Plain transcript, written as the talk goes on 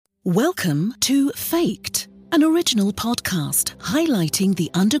Welcome to Faked, an original podcast highlighting the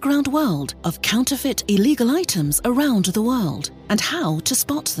underground world of counterfeit illegal items around the world and how to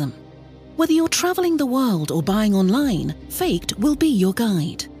spot them. Whether you're traveling the world or buying online, Faked will be your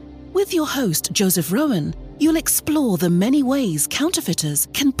guide. With your host, Joseph Rowan, you'll explore the many ways counterfeiters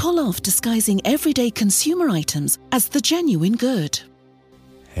can pull off disguising everyday consumer items as the genuine good.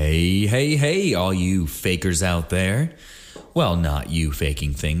 Hey, all you fakers out there. Well, not you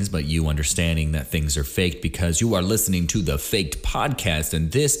faking things, but you understanding that things are faked because you are listening to the Faked podcast,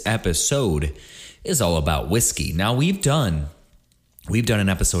 and this episode is all about whiskey. Now, we've done an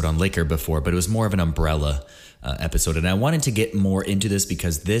episode on liquor before, but it was more of an umbrella episode, and I wanted to get more into this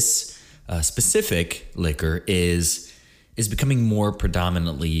because this specific liquor is becoming more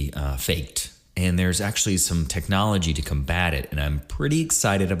predominantly faked, and there's actually some technology to combat it, and I'm pretty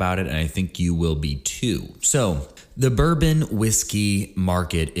excited about it, and I think you will be too. So, the bourbon whiskey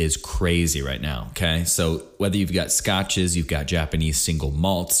market is crazy right now, okay? So whether you've got scotches, you've got Japanese single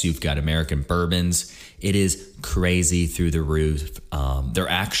malts, you've got American bourbons, it is crazy through the roof. They're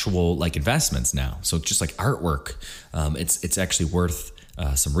actual like investments now. So just like artwork, it's actually worth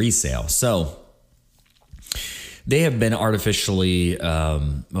some resale. So they have been artificially,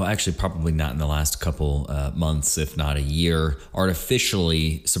 actually probably not in the last couple months, if not a year,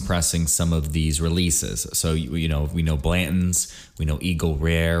 artificially suppressing some of these releases. So, we know Blantons, we know Eagle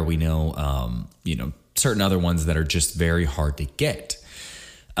Rare, we know, certain other ones that are just very hard to get.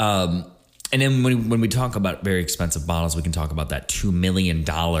 And then when we talk about very expensive bottles, we can talk about that $2 million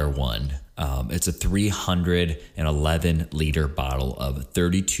one. It's a 311 liter bottle of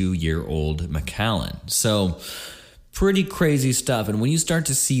 32-year-old Macallan. So pretty crazy stuff. And when you start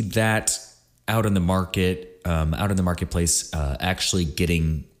to see that out in the market, out in the marketplace, actually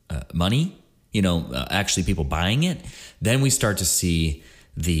getting money, actually people buying it, then we start to see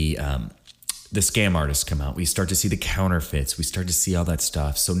the scam artists come out. We start to see the counterfeits. We start to see all that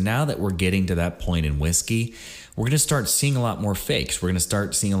stuff. So now that we're getting to that point in whiskey, we're going to start seeing a lot more fakes. We're going to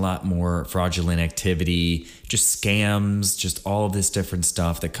start seeing a lot more fraudulent activity, just scams, just all of this different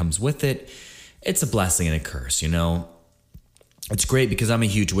stuff that comes with it. It's a blessing and a curse, It's great because I'm a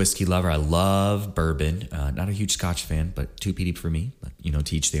huge whiskey lover. I love bourbon. Not a huge Scotch fan, but too peaty for me. But,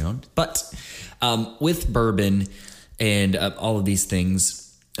 to each their own. But with bourbon and all of these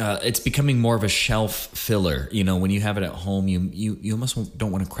things, it's becoming more of a shelf filler. When you have it at home, you almost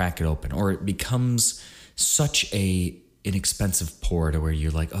don't want to crack it open, or it becomes such a inexpensive pour to where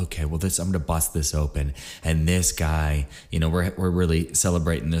you're like, okay, well, I'm going to bust this open, and this guy, we're really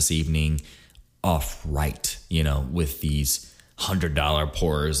celebrating this evening off right, with these $100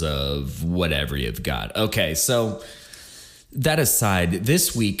 pours of whatever you've got. Okay, so that aside,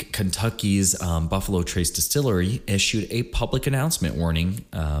 this week, Kentucky's Buffalo Trace Distillery issued a public announcement warning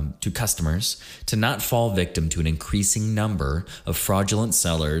to customers to not fall victim to an increasing number of fraudulent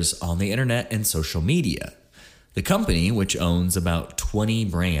sellers on the internet and social media. The company, which owns about 20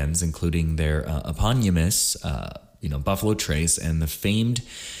 brands, including their eponymous, Buffalo Trace and the famed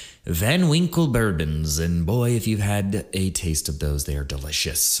Van Winkle bourbons, and boy, if you've had a taste of those, they are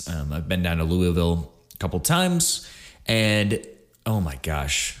delicious. I've been down to Louisville a couple times. And oh my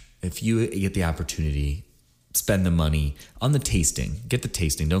gosh, if you get the opportunity, spend the money on the tasting. Get the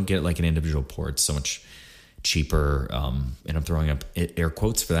tasting. Don't get it like an individual pour. It's so much cheaper. And I'm throwing up air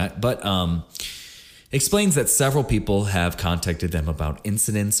quotes for that. But explains that several people have contacted them about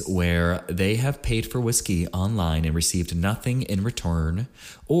incidents where they have paid for whiskey online and received nothing in return,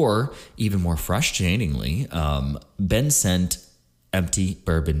 or even more frustratingly, been sent empty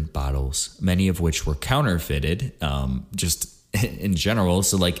bourbon bottles, many of which were counterfeited, just in general.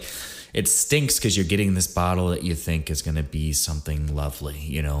 So it stinks because you're getting this bottle that you think is going to be something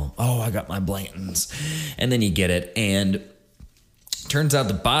lovely, oh, I got my Blantons. And then you get it, and turns out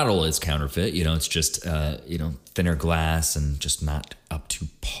the bottle is counterfeit. It's just, thinner glass and just not up to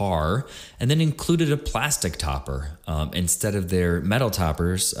par. And then included a plastic topper instead of their metal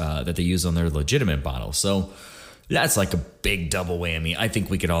toppers that they use on their legitimate bottles. So that's like a big double whammy. I think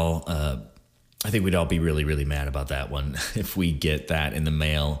we'd all be really, really mad about that one if we get that in the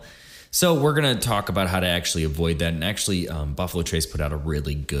mail. So we're going to talk about how to actually avoid that. And actually, Buffalo Trace put out a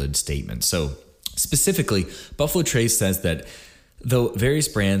really good statement. So specifically, Buffalo Trace says that though various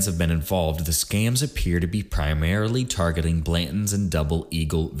brands have been involved, the scams appear to be primarily targeting Blantons and Double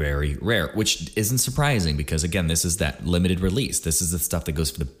Eagle Very Rare, which isn't surprising because, again, this is that limited release. This is the stuff that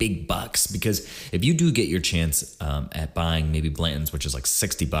goes for the big bucks, because if you do get your chance at buying maybe Blantons, which is like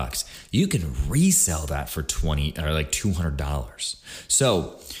 $60, you can resell that for $20 or like $200.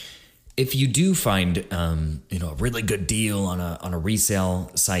 So if you do find, a really good deal on a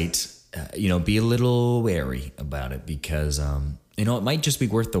resale site, be a little wary about it because, it might just be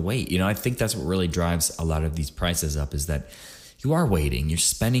worth the wait. I think that's what really drives a lot of these prices up is that you are waiting, you're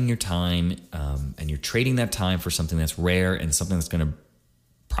spending your time, and you're trading that time for something that's rare and something that's going to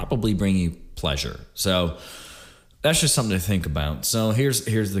probably bring you pleasure. So that's just something to think about. So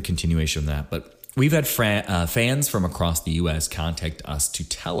here's the continuation of that. But we've had fans from across the U.S. contact us to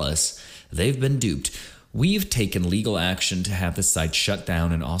tell us they've been duped. We've taken legal action to have the site shut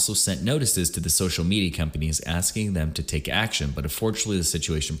down and also sent notices to the social media companies asking them to take action. But unfortunately, the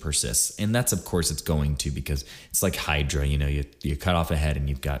situation persists. And that's, of course, it's going to because it's like Hydra. You cut off a head and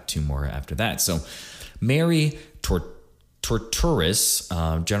you've got two more after that. So Mary Torturis,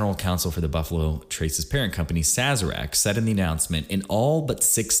 general counsel for the Buffalo Trace's parent company, Sazerac, said in the announcement, in all but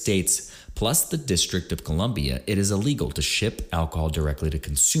 6 states plus the District of Columbia, it is illegal to ship alcohol directly to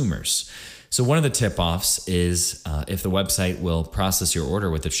consumers. So one of the tip-offs is if the website will process your order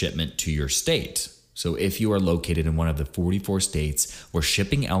with a shipment to your state. So if you are located in one of the 44 states where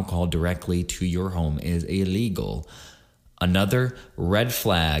shipping alcohol directly to your home is illegal. Another red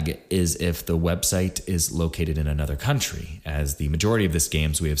flag is if the website is located in another country, as the majority of the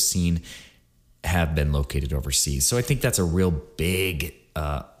scams we have seen have been located overseas. So I think that's a real big,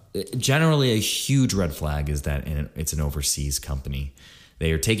 generally a huge red flag is that it's an overseas company.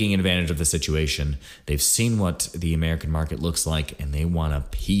 They are taking advantage of the situation. They've seen what the American market looks like, and they want a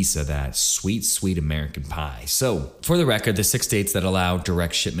piece of that sweet, sweet American pie. So, for the record, the 6 states that allow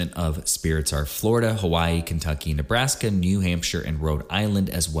direct shipment of spirits are Florida, Hawaii, Kentucky, Nebraska, New Hampshire, and Rhode Island,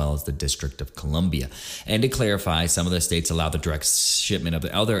 as well as the District of Columbia. And to clarify, some of the states allow the direct shipment of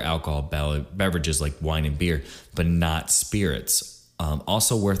other alcohol beverages like wine and beer, but not spirits.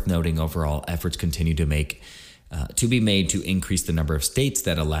 Also worth noting, overall, efforts continue to be made to increase the number of states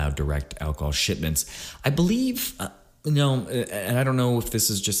that allow direct alcohol shipments. I believe, and I don't know if this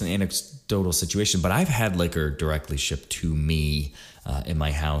is just an anecdotal situation, but I've had liquor directly shipped to me in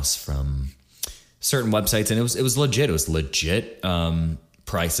my house from certain websites, and it was legit. It was legit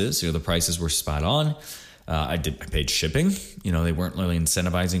prices. The prices were spot on. I paid shipping. They weren't really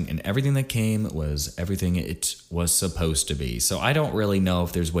incentivizing, and everything that came was everything it was supposed to be. So I don't really know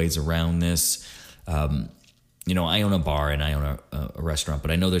if there's ways around this. I own a bar and I own a restaurant,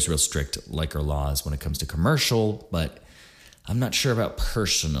 but I know there's real strict liquor laws when it comes to commercial, but I'm not sure about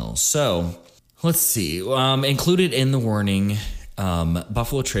personal. So let's see. Included in the warning,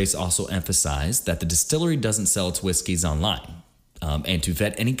 Buffalo Trace also emphasized that the distillery doesn't sell its whiskeys online, and to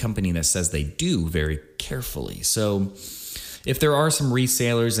vet any company that says they do very carefully. So if there are some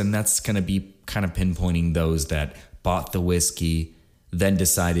resellers, and that's going to be kind of pinpointing those that bought the whiskey, then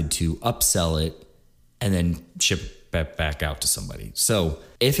decided to upsell it, and then ship it back out to somebody. So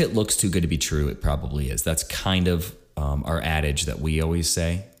if it looks too good to be true, it probably is. That's kind of our adage that we always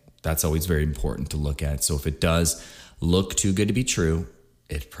say. That's always very important to look at. So if it does look too good to be true,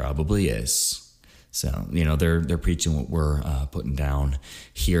 it probably is. So, they're preaching what we're putting down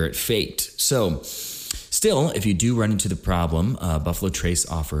here at Faked. So still, if you do run into the problem, Buffalo Trace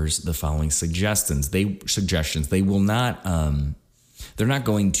offers the following suggestions. They will not... They're not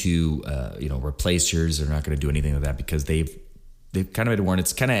going to, replace yours. They're not going to do anything like that because they've kind of been warned.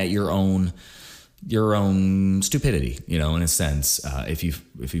 It's kind of at your own stupidity, in a sense.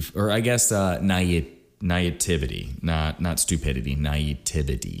 Naivety, not stupidity,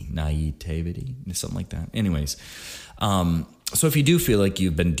 naivety, something like that. Anyways, so if you do feel like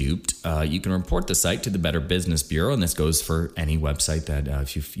you've been duped, you can report the site to the Better Business Bureau, and this goes for any website that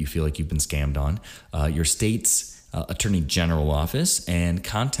if you feel like you've been scammed on, your state's Attorney General office, and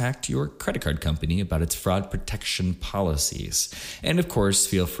contact your credit card company about its fraud protection policies. And of course,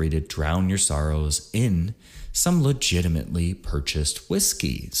 feel free to drown your sorrows in some legitimately purchased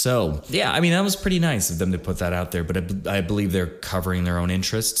whiskey. So yeah, that was pretty nice of them to put that out there, but I believe they're covering their own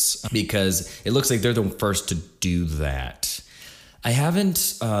interests because it looks like they're the first to do that. I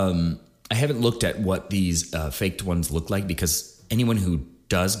haven't looked at what these faked ones look like because anyone who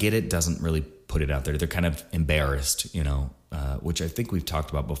does get it doesn't really put it out there. They're kind of embarrassed, which I think we've talked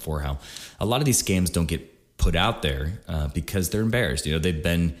about before, how a lot of these scams don't get put out there because they're embarrassed. They've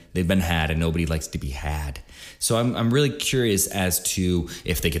been had and nobody likes to be had. So I'm really curious as to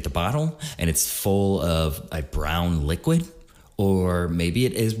if they get the bottle and it's full of a brown liquid, or maybe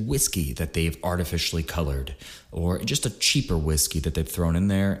it is whiskey that they've artificially colored, or just a cheaper whiskey that they've thrown in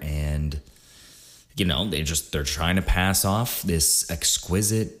there, and they're trying to pass off this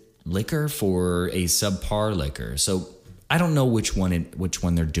exquisite liquor for a subpar liquor. So I don't know which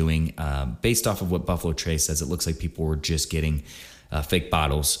one they're doing. Based off of what Buffalo Trace says, it looks like people were just getting fake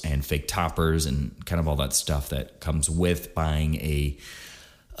bottles and fake toppers and kind of all that stuff that comes with buying a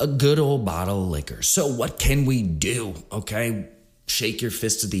good old bottle of liquor. So what can we do? Okay, shake your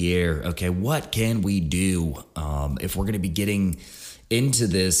fist to the air. Okay, what can we do if we're going to be getting into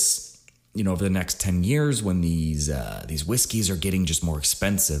this, over the next 10 years when these whiskeys are getting just more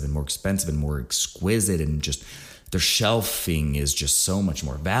expensive and more expensive and more exquisite, and just their shelving is just so much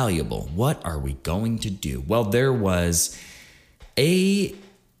more valuable? What are we going to do? Well, there was a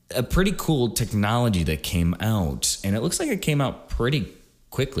pretty cool technology that came out, and it looks like it came out pretty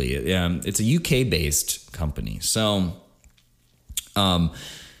quickly. It's a UK-based company. So, and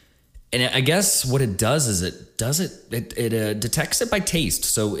I guess what it does is it detects it by taste.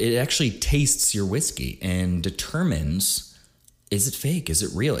 So it actually tastes your whiskey and determines, is it fake? Is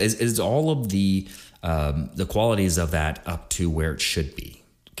it real? Is all of the qualities of that up to where it should be?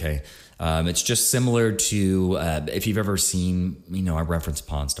 Okay. It's just similar to, if you've ever seen, I reference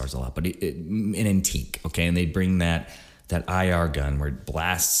Pawn Stars a lot, but an antique. Okay. And they bring that IR gun where it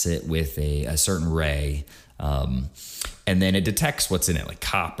blasts it with a certain ray. And then it detects what's in it, like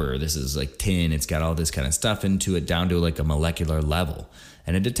copper. This is like tin. It's got all this kind of stuff into it down to like a molecular level.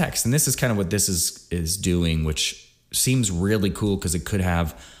 And it detects. And this is kind of what this is doing, which seems really cool because it could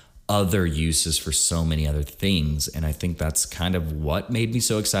have other uses for so many other things. And I think that's kind of what made me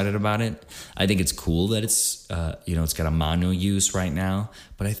so excited about it. I think it's cool that it's, it's got a mono use right now.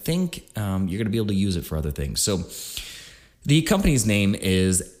 But I think you're going to be able to use it for other things. So the company's name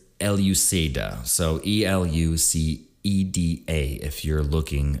is Elucida. So Eluceda, if you're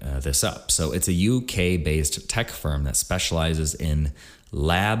looking this up. So it's a UK-based tech firm that specializes in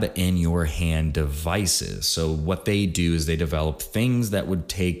lab-in-your-hand devices. So what they do is they develop things that would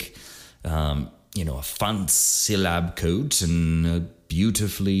take, a fancy lab coat and a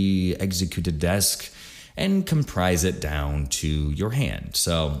beautifully executed desk and comprise it down to your hand.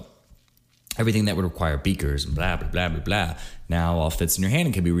 So everything that would require beakers and blah, blah, blah, blah, blah, now all fits in your hand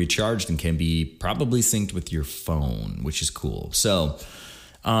and can be recharged and can be probably synced with your phone, which is cool. So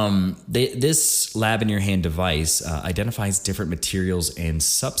this lab in your hand device identifies different materials and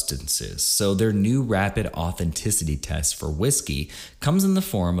substances. So their new rapid authenticity test for whiskey comes in the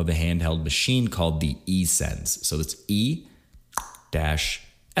form of a handheld machine called the eSense. So it's E-SENS.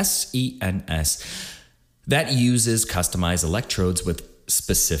 That uses customized electrodes with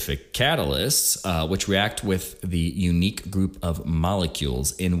specific catalysts, which react with the unique group of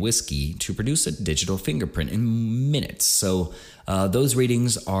molecules in whiskey to produce a digital fingerprint in minutes. So those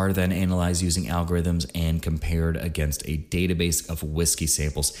readings are then analyzed using algorithms and compared against a database of whiskey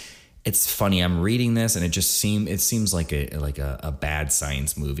samples. It's funny, I'm reading this and it seems like a bad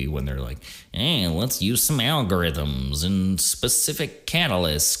science movie when they're like, let's use some algorithms and specific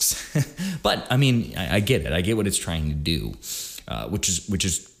catalysts. But I mean, I get it. I get what it's trying to do. Which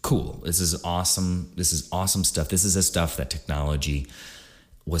is cool. This is awesome. This is awesome stuff. This is the stuff that technology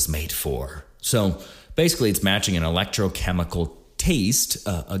was made for. So basically, it's matching an electrochemical taste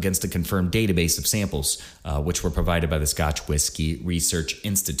against a confirmed database of samples, which were provided by the Scotch Whisky Research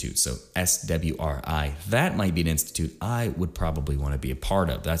Institute. So SWRI. That might be an institute I would probably want to be a part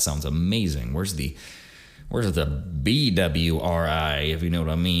of. That sounds amazing. Where's the BWRI, if you know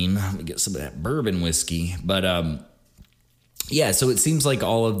what I mean? Let me get some of that bourbon whiskey. But yeah, so it seems like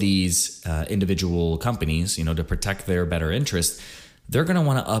all of these individual companies, to protect their better interests, they're going to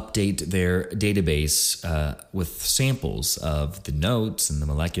want to update their database with samples of the notes and the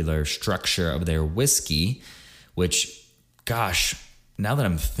molecular structure of their whiskey, which, gosh, now that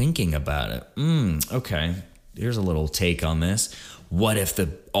I'm thinking about it, okay, here's a little take on this. What if the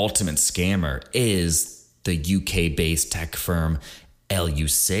ultimate scammer is the UK-based tech firm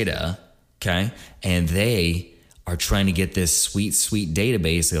Elucida, okay, and they are trying to get this sweet, sweet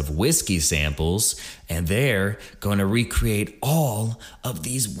database of whiskey samples, and they're going to recreate all of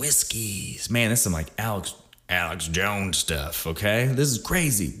these whiskeys. Man, this is some like Alex Jones stuff, okay? This is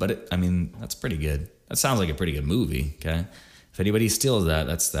crazy, but that's pretty good. That sounds like a pretty good movie, okay? If anybody steals that,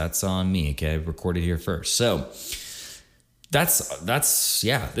 that's on me, okay? I've recorded here first. So that's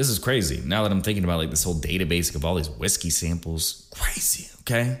yeah, this is crazy. Now that I'm thinking about like this whole database of all these whiskey samples, crazy,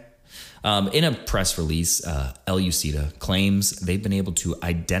 okay? In a press release, Elucida claims they've been able to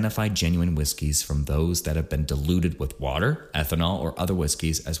identify genuine whiskeys from those that have been diluted with water, ethanol, or other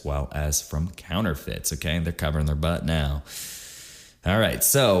whiskeys, as well as from counterfeits. Okay, they're covering their butt now. All right,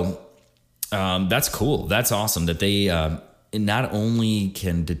 so that's cool. That's awesome that they not only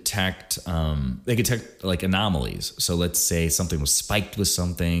can detect, they can detect like anomalies. So let's say something was spiked with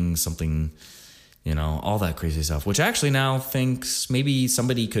something. All that crazy stuff, which actually now thinks maybe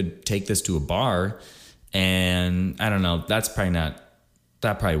somebody could take this to a bar and I don't know, that's probably not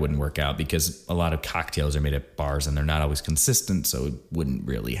that probably wouldn't work out because a lot of cocktails are made at bars and they're not always consistent, so it wouldn't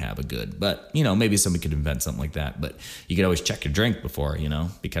really have a good. But, maybe somebody could invent something like that. But you could always check your drink before,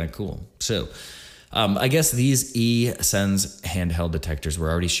 be kind of cool. So I guess these eSens handheld detectors were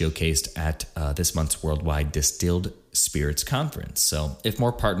already showcased at this month's Worldwide Distilled Spirits Conference. So if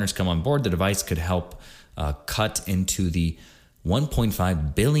more partners come on board, the device could help cut into the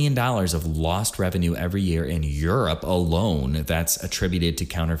 $1.5 billion of lost revenue every year in Europe alone that's attributed to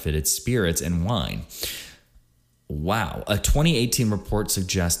counterfeited spirits and wine. Wow. A 2018 report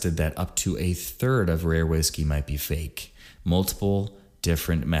suggested that up to a third of rare whiskey might be fake. Multiple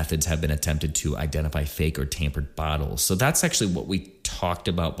different methods have been attempted to identify fake or tampered bottles. So that's actually what we talked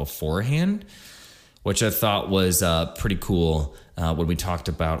about beforehand, which I thought was pretty cool when we talked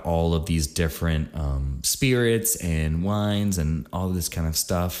about all of these different spirits and wines and all of this kind of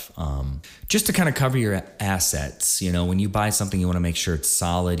stuff. Just to kind of cover your assets. When you buy something, you want to make sure it's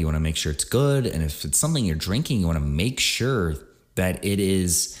solid. You want to make sure it's good. And if it's something you're drinking, you want to make sure that it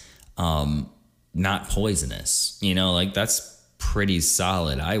is not poisonous. That's pretty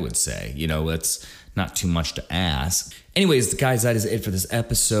solid, I would say. That's not too much to ask. Anyways, guys, that is it for this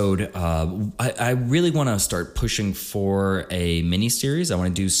episode. I really want to start pushing for a mini series. I want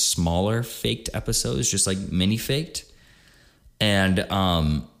to do smaller faked episodes, just like mini faked. And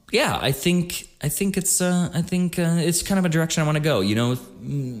I think it's kind of a direction I want to go.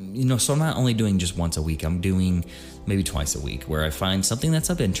 So I'm not only doing just once a week. I'm doing maybe twice a week, where I find something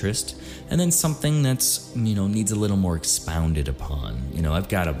that's of interest and then something that's, needs a little more expounded upon. I've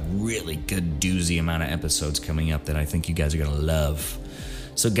got a really good doozy amount of episodes coming up that I think you guys are going to love.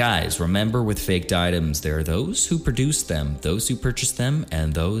 So guys, remember, with faked items, there are those who produce them, those who purchase them,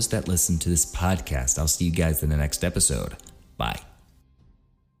 and those that listen to this podcast. I'll see you guys in the next episode. Bye.